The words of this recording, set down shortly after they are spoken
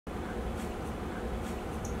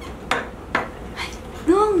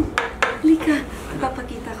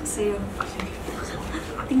sa'yo.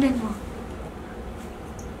 Tingnan mo.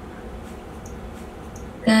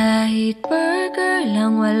 Kahit burger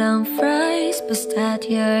lang walang fries, basta't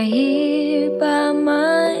you're here by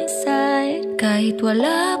my side. Kahit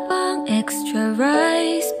wala pang extra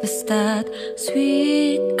rice, basta't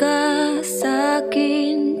sweet ka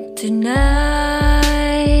sa'kin tonight.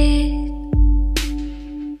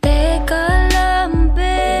 Teka lang,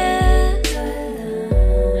 bes,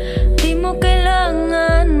 di mo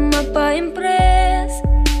kailangan mapa-impress.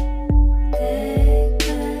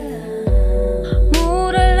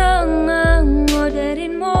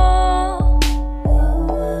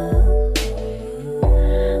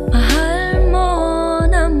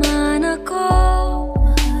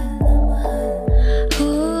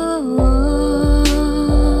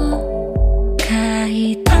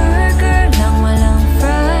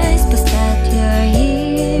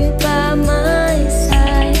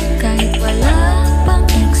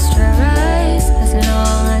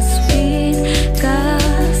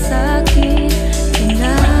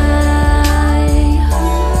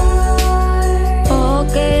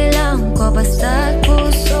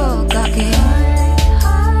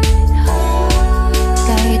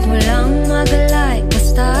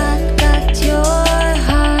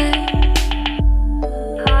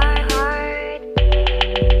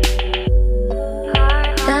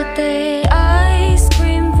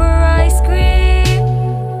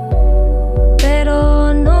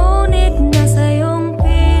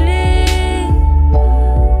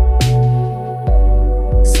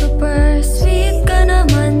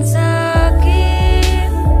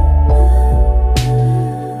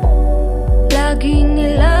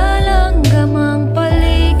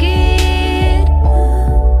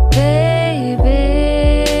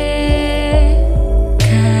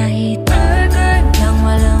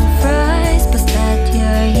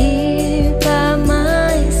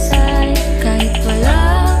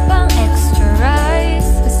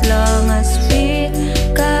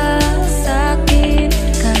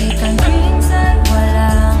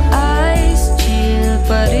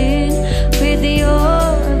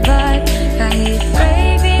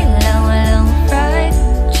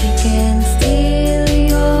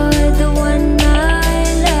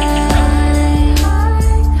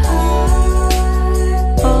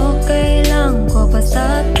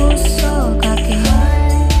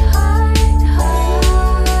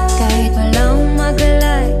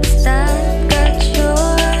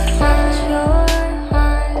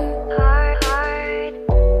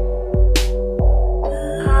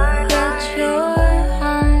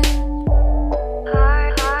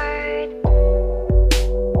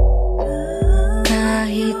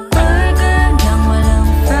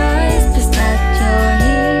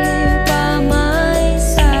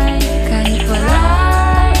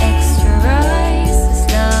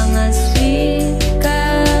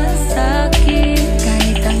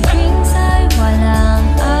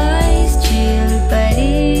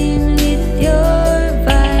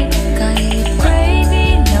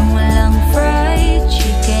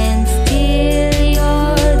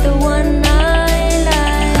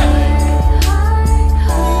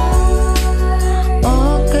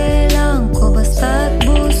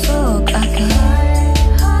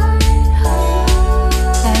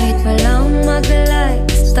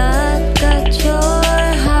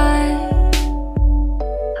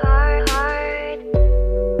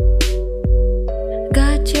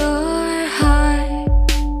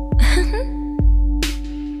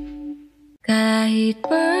 Kahit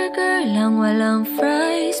burger lang walang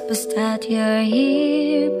fries, basta't you're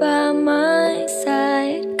here by my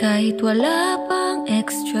side. Kahit wala pang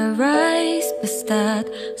extra rice,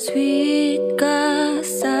 basta't sweet ka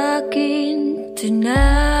sa'kin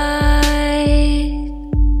tonight.